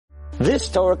This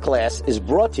Torah class is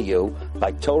brought to you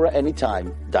by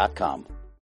TorahAnytime.com.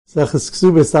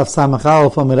 Kesubos Daf Samach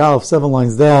Aleph Amud Aleph, 7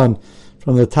 lines down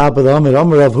from the top of the Amud.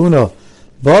 Amar Rav Huna,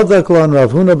 Vadaklon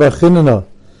Rav Huna bar Chinna.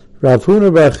 Rav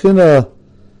Huna bar Chinna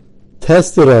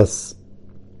tested us.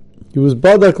 He was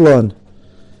Badaklon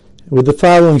with the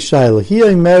following shaila.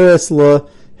 Hi meres la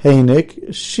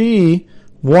heinik. She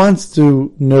wants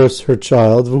to nurse her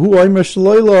child. V'hu omer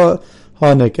shloi la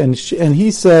hanik. And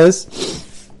he says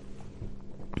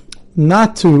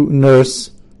not to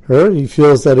nurse her. He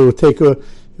feels that it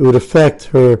would affect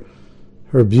her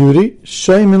beauty.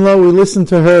 Shaymin la, we listen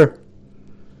to her.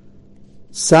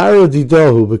 Tsara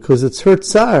didohu, because it's her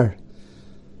tsar.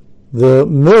 The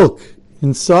milk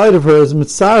inside of her is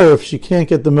mitzar if she can't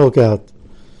get the milk out.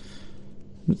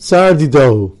 Mitzar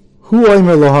didohu. Hu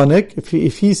omer lahanik,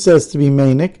 if he says to be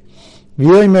mainik.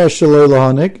 V'yomer shaloi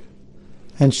lahanik,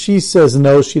 and she says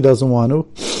no, she doesn't want to.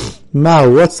 Ma,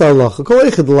 what's the halacha? Kol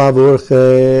echad lav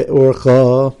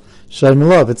orcha shaymin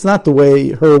lav. It's not the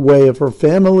way, her way of her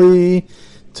family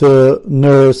to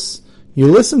nurse. You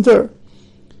listen to her.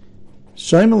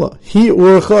 Shaymin lav. He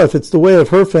orcha, if it's the way of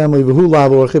her family, v'hu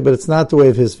lav orcha, but it's not the way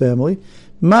of his family.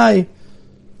 Mai.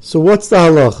 So what's the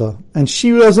halacha? And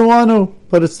she doesn't want to,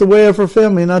 but it's the way of her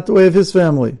family, not the way of his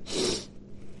family.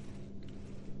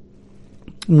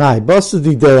 Mai.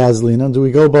 Basadi de azlinan. Do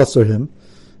we go basar him?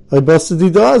 Or we go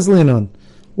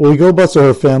basar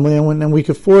her family, and we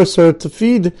could force her to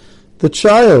feed the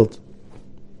child.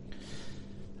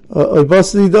 And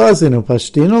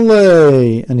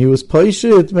he was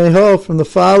paishit meha from the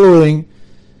following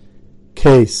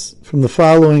case, from the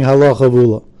following halacha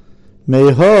vula.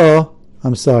 Meha,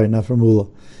 I'm sorry, not from ula.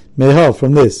 Meha,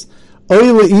 from this.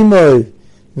 From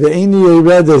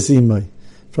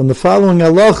the following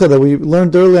halacha that we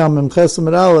learned earlier on Memches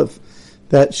Amud Aleph,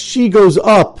 that she goes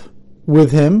up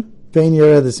with him,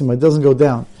 it doesn't go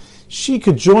down. She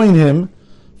could join him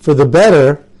for the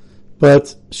better,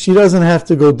 but she doesn't have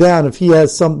to go down if he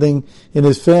has something in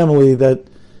his family that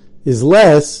is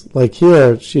less, like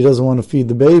here, she doesn't want to feed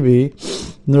the baby,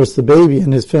 nurse the baby,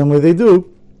 in his family they do.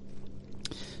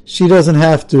 She doesn't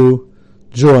have to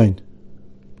join.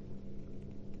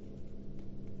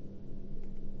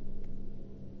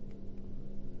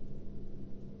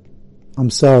 I'm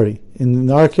sorry.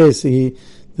 In our case,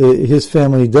 his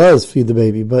family does feed the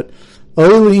baby, but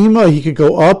Oli Ima, he could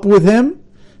go up with him.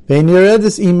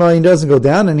 This Ima, he doesn't go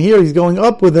down, and here he's going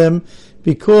up with him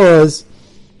because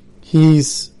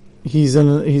he's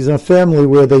in a family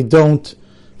where they don't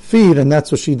feed, and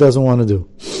that's what she doesn't want to do.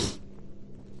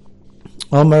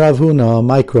 Amar Rav Huna,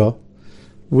 Mikra.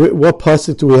 What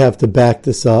pasuk do we have to back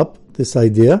this up? This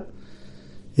idea?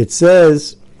 It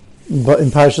says, but in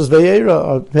Parshas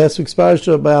Vayera, Pasuk's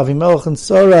Parsha by Avimelech and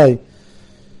Sarai,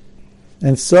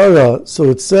 and Sarah. So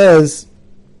it says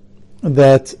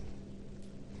that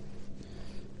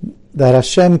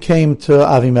Hashem came to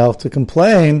Avimelech to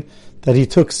complain that he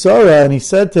took Sarah and he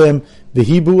said to him,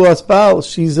 "V'hibu Baal."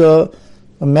 She's a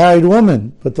married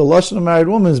woman, but the lashon of married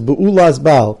woman is Bu'ulas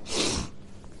Baal,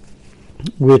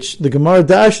 which the Gemara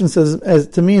Darshan says as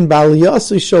to mean Baal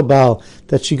Yasi Shobal,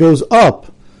 that she goes up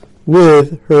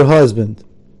with her husband.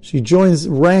 She joins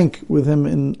rank with him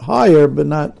in higher,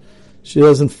 but she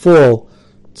doesn't fall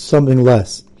to something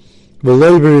less.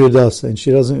 And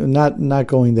she doesn't, not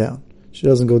going down. She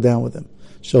doesn't go down with him.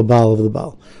 Shobal of the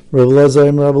Baal. Rabbi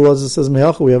Elazar says,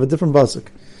 we have a different pasuk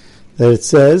that it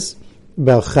says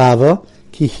about Chava,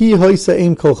 ki hi hoisa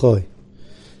im kol choy.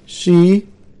 She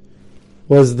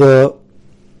was the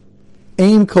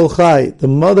Aim Kol Chai, the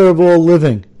mother of all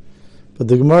living. But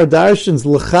the Gemara Darshans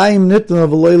l'chaim nitna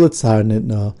v'loy l'tzar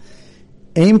nitna.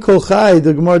 Aim Kol Chai,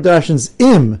 the Gemara Darshans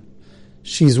im.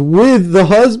 She's with the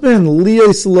husband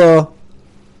liyos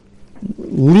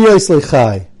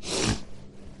lechai.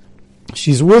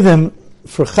 She's with him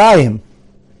for chayim,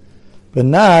 but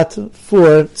not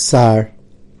for tsar.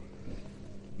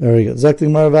 Very good. Zak the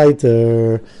Gemara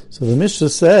weiter. So the Mishnah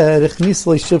said, "Echnis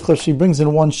le'shivcha." She brings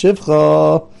in one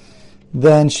shivcha,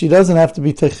 then she doesn't have to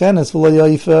be techenes v'lo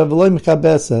yoifa v'lo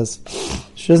mekabeses.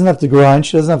 She doesn't have to grind.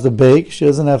 She doesn't have to bake. She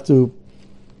doesn't have to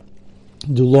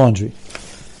do laundry.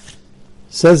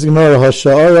 Says the Gemara,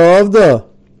 Hashara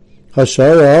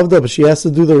avda, but she has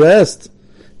to do the rest.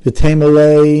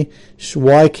 V'temelei,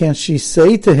 why can't she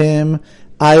say to him,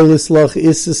 Eilis lach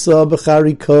isisa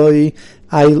b'charikoi,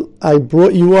 I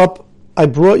brought you a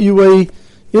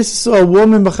isisa, a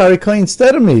woman b'charikoi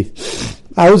instead of me.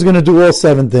 I was going to do all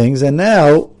 7 things, and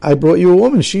now I brought you a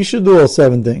woman. She should do all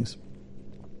 7 things.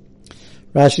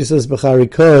 Rashi says,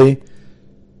 b'charikoi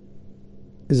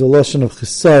is a lashon of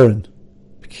chesaron.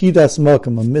 Kidas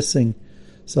makam, I'm missing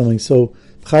something. So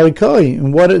Charikai,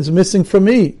 and what is missing from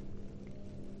me.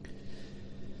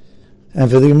 And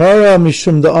for the Gemara,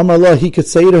 Mishum da Amarla, he could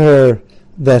say to her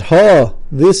that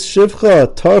this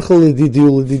Shivcha Tarchali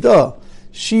Didu Lidida,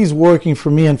 she's working for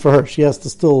me and for her. She has to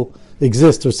still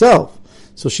exist herself.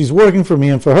 So she's working for me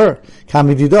and for her.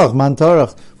 Kami Didach, Man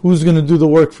Tarach, who's going to do the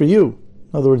work for you?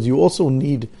 In other words, you also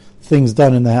need things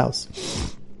done in the house.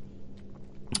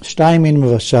 Shtaimin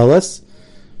Mavasheles.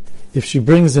 If she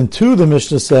brings in two, the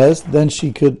Mishnah says, then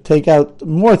she could take out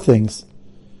more things.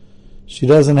 She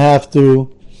doesn't have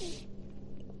to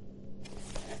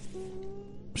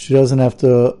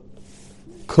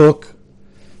cook.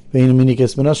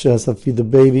 She has to feed the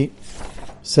baby.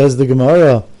 Says the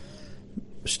Gemara,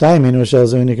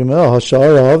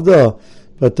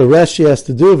 but the rest she has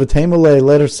to do.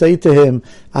 Let her say to him,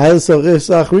 I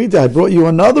brought you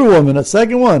another woman, a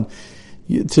second one.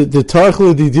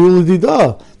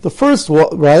 The first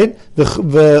one, right? The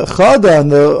chada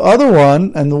and the other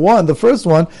one, and the first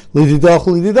one,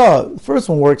 the first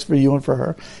one works for you and for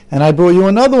her, and I brought you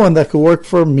another one that could work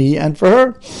for me and for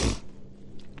her.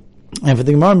 And for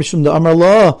the Gemara, Mishum da Amar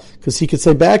La, because he could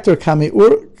say back to her, Kame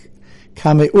urchi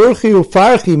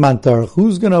ufarchi mantar.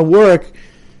 Who's going to work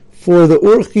for the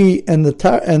urchi and the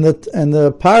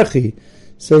parchi?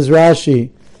 Says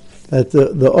Rashi that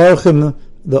the orchim.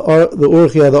 The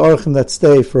urchi are the orchim that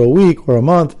stay for a week or a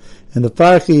month, and the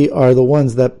parchi are the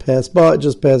ones that pass by,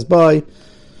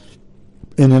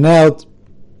 in and out.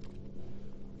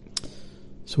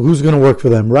 So who's going to work for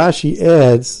them? Rashi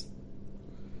adds,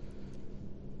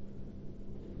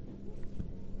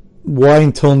 why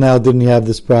until now didn't he have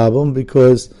this problem?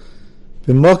 Because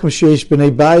b'mokum sheish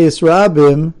b'nei bayis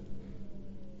rabim,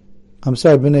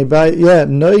 b'nei bayis,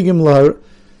 noigim lahar.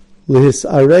 When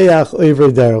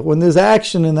there's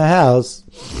action in the house,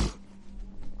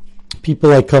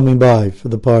 people are coming by for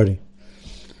the party.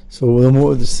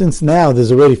 So since now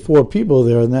there's already 4 people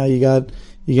there, now you're going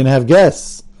to have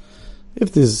guests.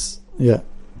 If there's by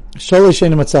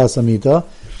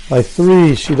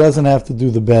 3 she doesn't have to do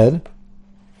the bed.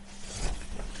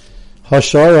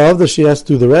 Hashara she has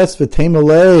to do the rest. The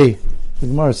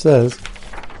Gemara says,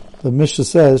 the Mishnah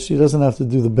says she doesn't have to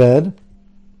do the bed.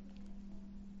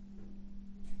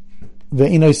 She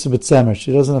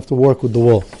doesn't have to work with the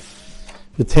wool.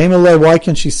 Why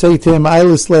can she say to him, I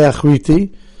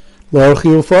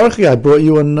brought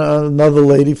you another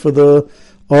lady for the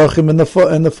orchim and the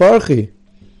farchi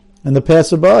and the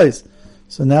passerbys.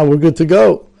 So now we're good to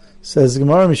go. Says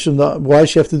Gemara, why does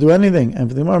she have to do anything? And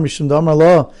for the Gemara, Mishum Damar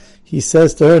Law, he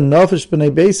says to her, Nafish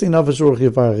b'nei beisi, nafish orchi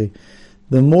farchi.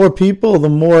 The more people, the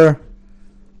more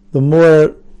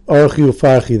orchi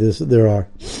farchi there are.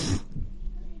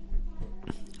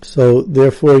 So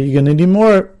therefore, you're going to need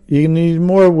more. You're going to need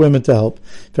more women to help.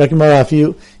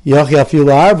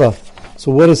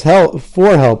 So what is help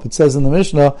for help? It says in the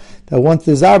Mishnah that once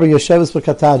there's arba, yesheves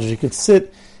b'katadra, you could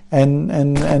sit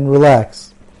and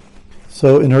relax.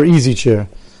 So in her easy chair.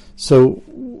 So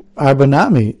arba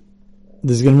nami,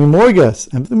 there's going to be more guests.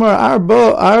 And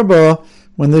arba,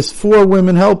 when there's 4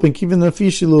 women helping, even the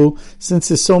fishilu, since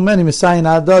there's so many misayin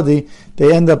adadi,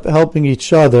 they end up helping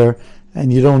each other.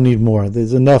 And you don't need more.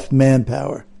 There's enough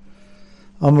manpower.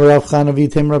 Doesn't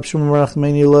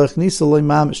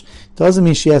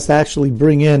mean she has to actually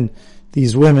bring in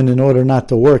these women in order not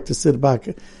to work, to sit back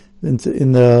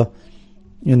in order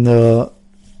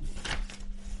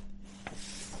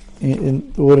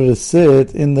to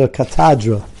sit in the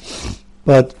katadra.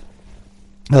 But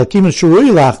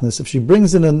if she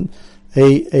brings in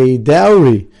a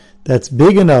dowry that's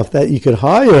big enough that you could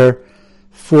hire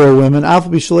 4 women,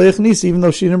 even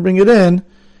though she didn't bring it in,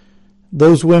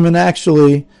 those women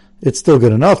actually, it's still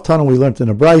good enough. Tana, we learned in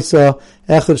a brisa,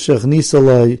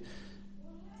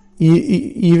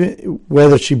 even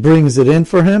whether she brings it in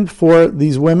for him, for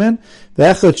these women,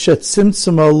 or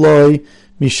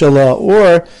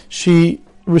she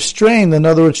restrained, in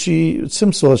other words, she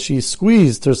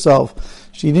squeezed herself.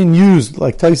 She didn't use,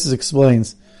 like Taisus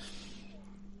explains,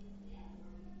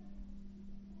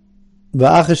 in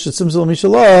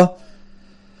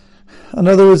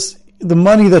other words, the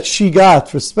money that she got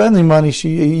for spending money,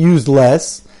 she used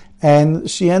less, and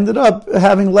she ended up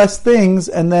having less things,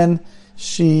 and then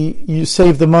you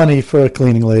saved the money for a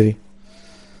cleaning lady.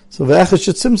 So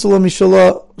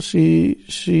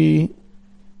she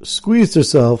squeezed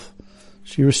herself,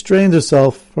 she restrained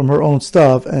herself from her own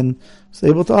stuff, and was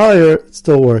able to hire. It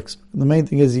still works. And the main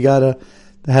thing is you gotta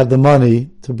have the money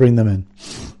to bring them in.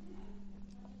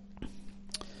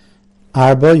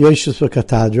 Arba Yoshus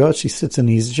v'Katadra. She sits in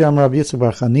easy chair. Amar Rabbi Yitzchak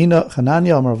bar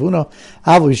Chananya Amar Avuna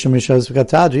Avu Yisham Yishas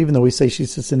v'Katadra. Even though we say she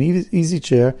sits in easy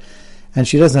chair, and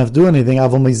she doesn't have to do anything.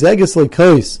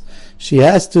 She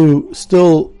has to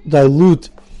still dilute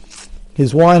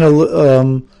his wine.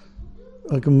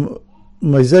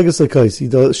 She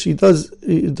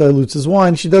dilutes his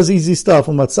wine. She does easy stuff,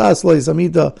 and does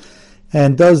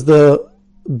the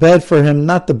bed for him,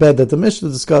 not the bed that the Mishnah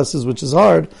discusses, which is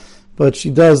hard, but she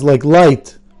does like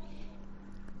light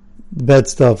bed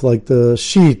stuff, like the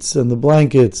sheets and the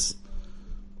blankets,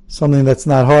 something that's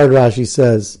not hard, Rashi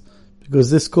says, because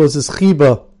this causes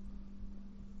chiba.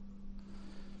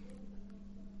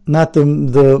 Not the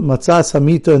matzas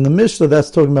hamita in the Mishnah,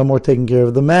 that's talking about more taking care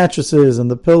of the mattresses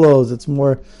and the pillows. It's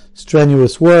more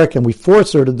strenuous work, and we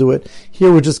force her to do it.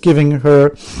 Here we're just giving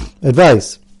her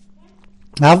advice.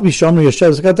 But the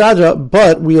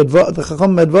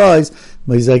Chacham advised,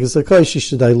 she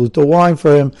should dilute the wine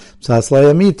for him,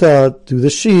 do the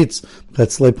sheets,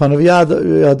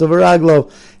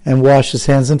 and wash his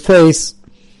hands and face.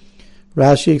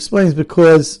 Rashi explains,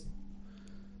 because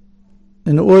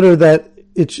in order that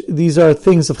these are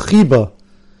things of chiba,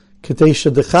 that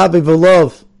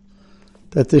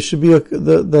there should be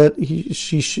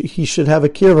he should have a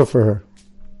kirva for her.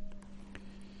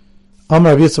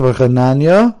 Amar Rav Yitzchak bar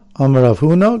Chananya, Amar Rav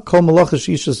Huna, Kol malachas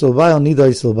isha silbayla, nida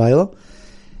silbayla.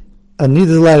 A nida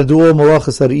is allowed to do all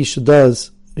malachas that Isha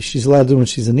does. She's allowed to do when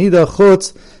she's a nida.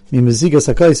 Chutz mi mezigas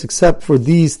hakais, except for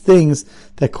these things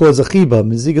that cause a chiba.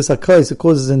 Mezigas hakais, it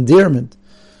causes endearment.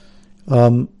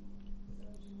 Kira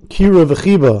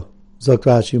v'chiba, Zok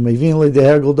Rashi, mevin le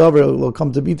dehergel davar, will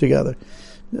come to be together.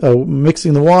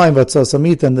 Mixing the wine,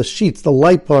 vatzasamita, and the sheets, the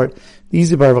light part, the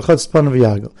easy part, v'chatz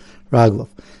panav raglov.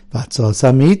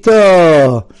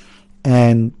 Vatzasamita,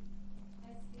 and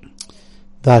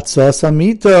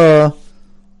vatzasamita,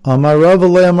 amarav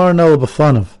ale amar no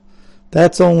b'fanav.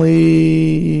 That's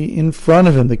only in front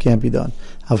of him that can't be done.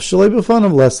 Hav shalei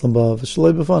b'fanav less l'bav,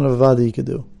 shalei b'fanav vada you could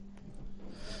do.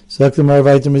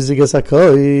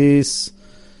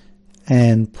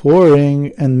 And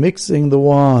pouring and mixing the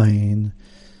wine.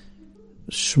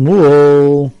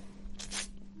 Shmuel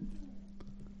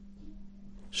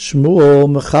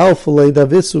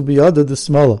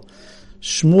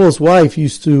Shmuel's wife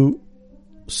used to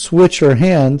switch her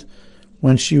hand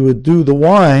when she would do the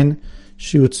wine.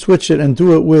 She would switch it and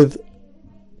do it with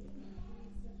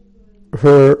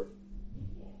her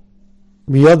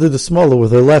biyada d'smala,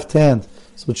 with her left hand.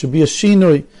 So it should be a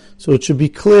shinui, so it should be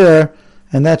clear,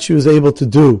 and that she was able to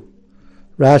do.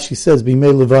 Rashi says,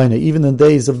 Bimei Levina, even in the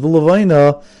days of the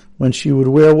Levina, when she would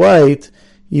wear white,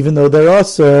 even though they're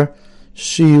aser,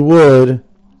 she would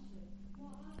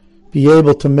be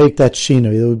able to make that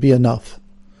shinui. It would be enough.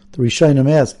 The Rishonim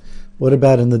ask, what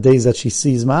about in the days that she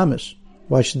sees mamish?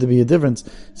 Why should there be a difference?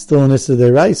 Still in Issa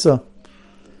Deraisa.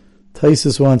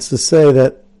 Taisus wants to say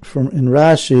that in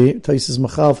Rashi, Taisus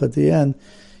Machalf at the end,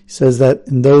 he says that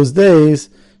in those days,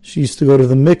 she used to go to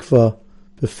the mikvah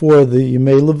before the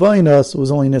Yemei Levina, so it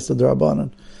was only Nisa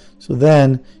D'Rabbanan. So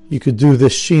then you could do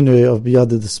this shinui of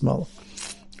Biyada D'Smala.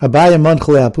 Abaya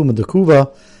Manchle Apuma D'Kuva.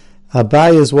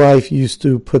 Abaya's wife used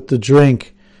to put the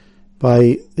drink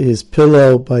by his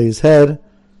pillow, by his head.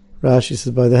 Rashi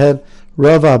says by the head.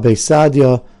 Rava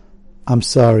Beisadia,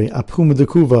 Apuma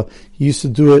D'Kuva. He used to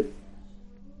do it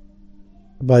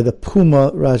by the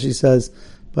puma, Rashi says,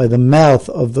 by the mouth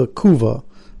of the kuva,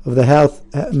 of the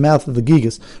mouth of the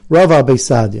gigas. Rava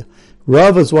Beisadia.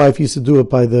 Rava's wife used to do it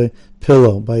by the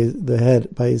pillow, by the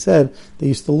head, by his head. They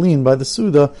used to lean by the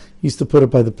suda. He used to put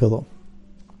it by the pillow.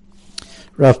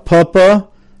 Rav Papa,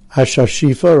 Ashar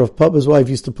Shifa. Rav Papa's wife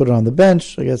used to put it on the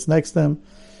bench, I guess next to him.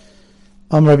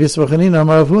 Amar Rav Yisrael Chanina,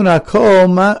 Amar Rav Huna, Kol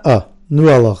Nu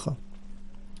Alacha.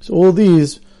 So all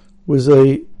these was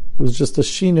just a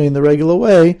shina in the regular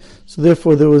way, so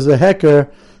therefore there was a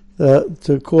hecker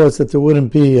to cause that there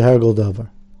wouldn't be a hergel davar.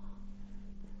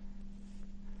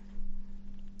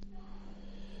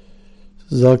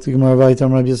 Zok the Gemara vayit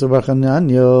Amar Rav Yisrael bar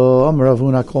Chananya, Amar Rav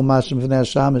Huna kol mashim v'nei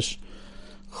hashamish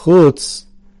chutz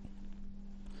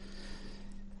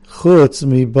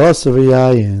mi basar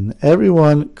v'yayin.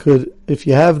 Everyone could, if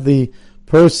you have the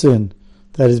person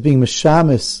that is being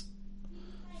mishamis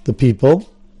the people,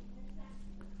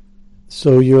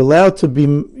 so you're allowed to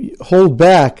hold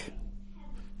back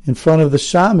in front of the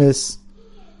shamis,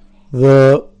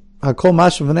 the hakol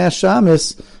mashav v'nei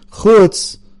shamis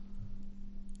chutz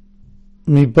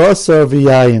mi basar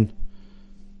v'yayin,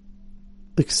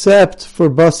 except for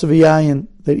basar v'yayin,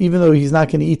 that even though he's not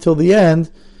going to eat till the end,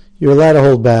 you're allowed to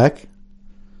hold back.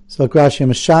 So Rashi,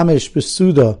 mishamish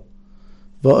besuda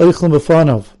va'oichlin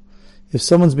b'fanav. If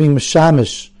someone's being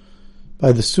mishamish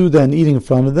by the suda and eating in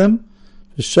front of them,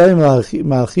 you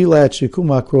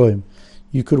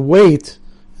could wait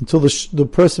until the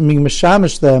person being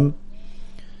mishamish them,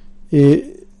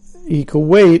 he could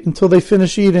wait until they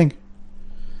finish eating.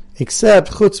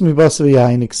 Except chutz mi bas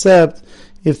v'yayin, except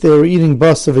if they were eating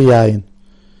bas v'yayin,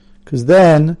 because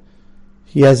then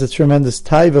he has a tremendous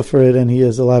taiva for it and he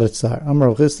has a lot of tzar. Amar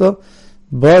Chista,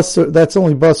 that's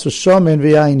only bas shaman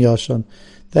v'yayin yashan.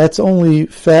 That's only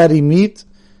fatty meat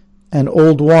and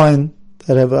old wine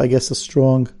that have, I guess, a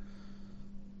strong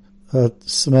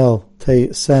smell,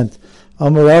 scent.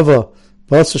 Amar Rava,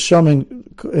 bas shaman,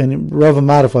 and Rava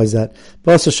modifies that.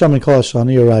 Bas shaman kol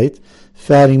hashana, you're right.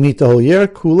 Fatty meat the whole year,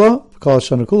 kula, kol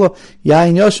hashana kula.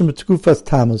 Yayin yashan b'tkufas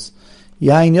Tammuz.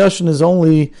 Yayin yashan is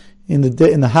only in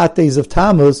the hot days of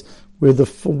Tammuz, where the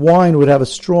wine would have a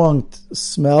strong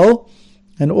smell,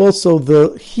 and also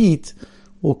the heat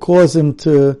will cause him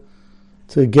to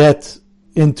get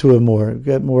into it more,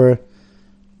 get more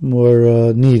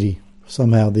needy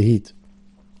somehow. The heat.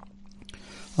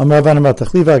 We were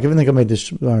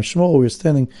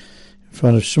standing in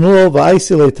front of Shmuel,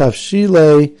 va'aisile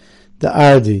tavshile the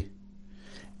ardi,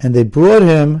 and they brought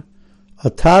him a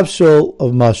tavshil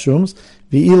of mushrooms.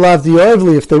 V'ilav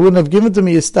di'orvli, if they wouldn't have given to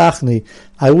me istachni,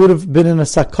 I would have been in a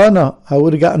sakana. I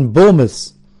would have gotten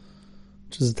bulmus,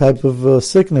 which is a type of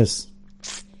sickness,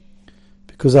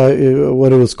 because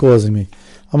what it was causing me.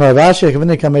 Amar Ravashi,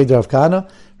 Rav Kahana.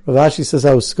 Ravashi says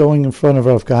I was going in front of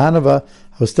Rav Kahana. I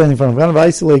was standing in front of Rav Kahana.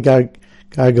 Va'aisile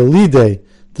gargalide,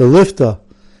 the lifter.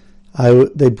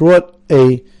 They brought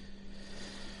a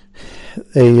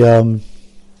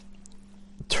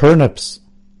turnips.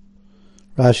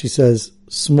 Rashi says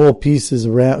small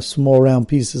round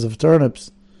pieces of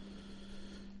turnips.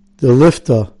 The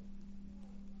lifta,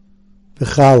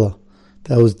 bechala,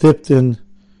 that was dipped in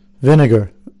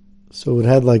vinegar, so it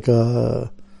had like that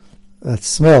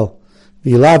smell.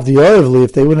 V'ilav di'orevli,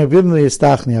 if they wouldn't have given me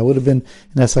istachni, I would have been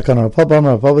in a sakana.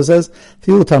 Papa says,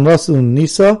 filu tamrasun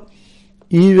nisa,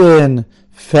 even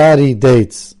fatty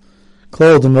dates.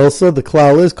 Klal demilsa, the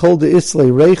klal is kol de isle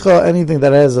reicha, anything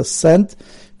that has a scent,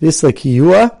 isle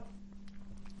kiyua,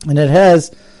 and it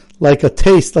has like a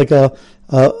taste, like a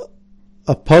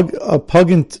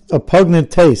pungent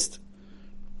taste.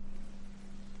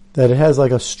 That it has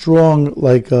like a strong,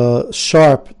 like a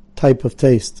sharp type of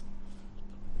taste.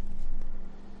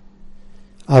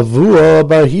 Avua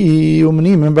barhi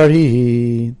umanim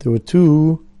barhi. There were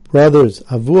two brothers.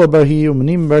 Avua barhi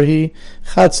umanim barhi.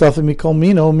 Chatzaf mikol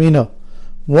mina.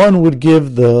 One would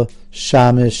give the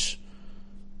shamish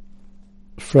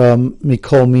from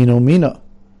mikol mina.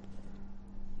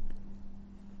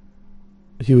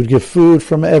 He would give food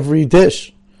from every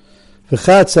dish. And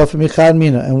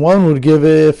one would give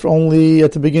it only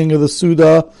at the beginning of the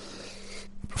Suda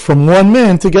from one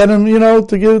min to get him,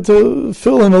 to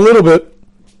fill him a little bit.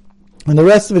 And the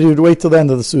rest of it he would wait till the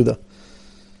end of the Suda.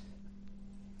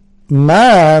 The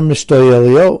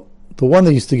one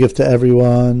that used to give to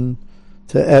everyone,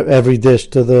 to every dish,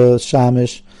 to the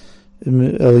shamish,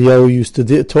 Eliyahu used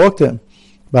to talk to him,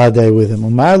 Ba'adei with him.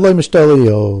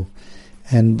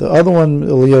 And the other one,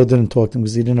 Eliyahu didn't talk to him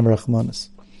because he didn't have Rachmanis.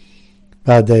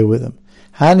 Ba'adei with him.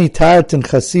 Hani Tartin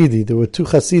Chasidi. There were two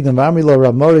Chasidim, Amilo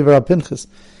Rav Mori Rav Pinchas.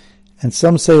 And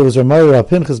some say it was Rav Mori Rav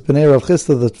Pinchas, B'nei Rav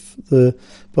Chisda,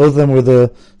 both of them were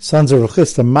the sons of Rav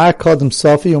Chisda. Mar Kodim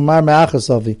Sofi, Umar Me'acha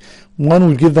Sofi. One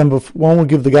would give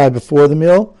the guy before the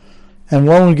meal, and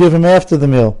one would give him after the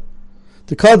meal.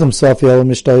 The Kodim Sofi, El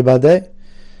Mishtoi Ba'adei.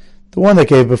 The one that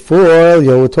gave before,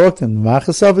 Eliyahu would talk to him.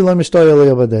 Me'acha Sofi, El Mishtoi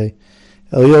Eliyahu Ba'adei.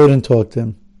 Eliyahu didn't talk to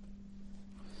him.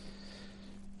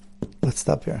 Let's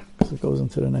stop here, because it goes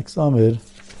into the next Amid,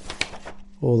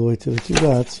 all the way to the two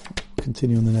dots. We'll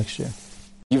continue in the next year.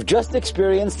 You've just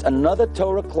experienced another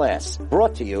Torah class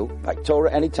brought to you by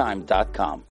TorahAnytime.com.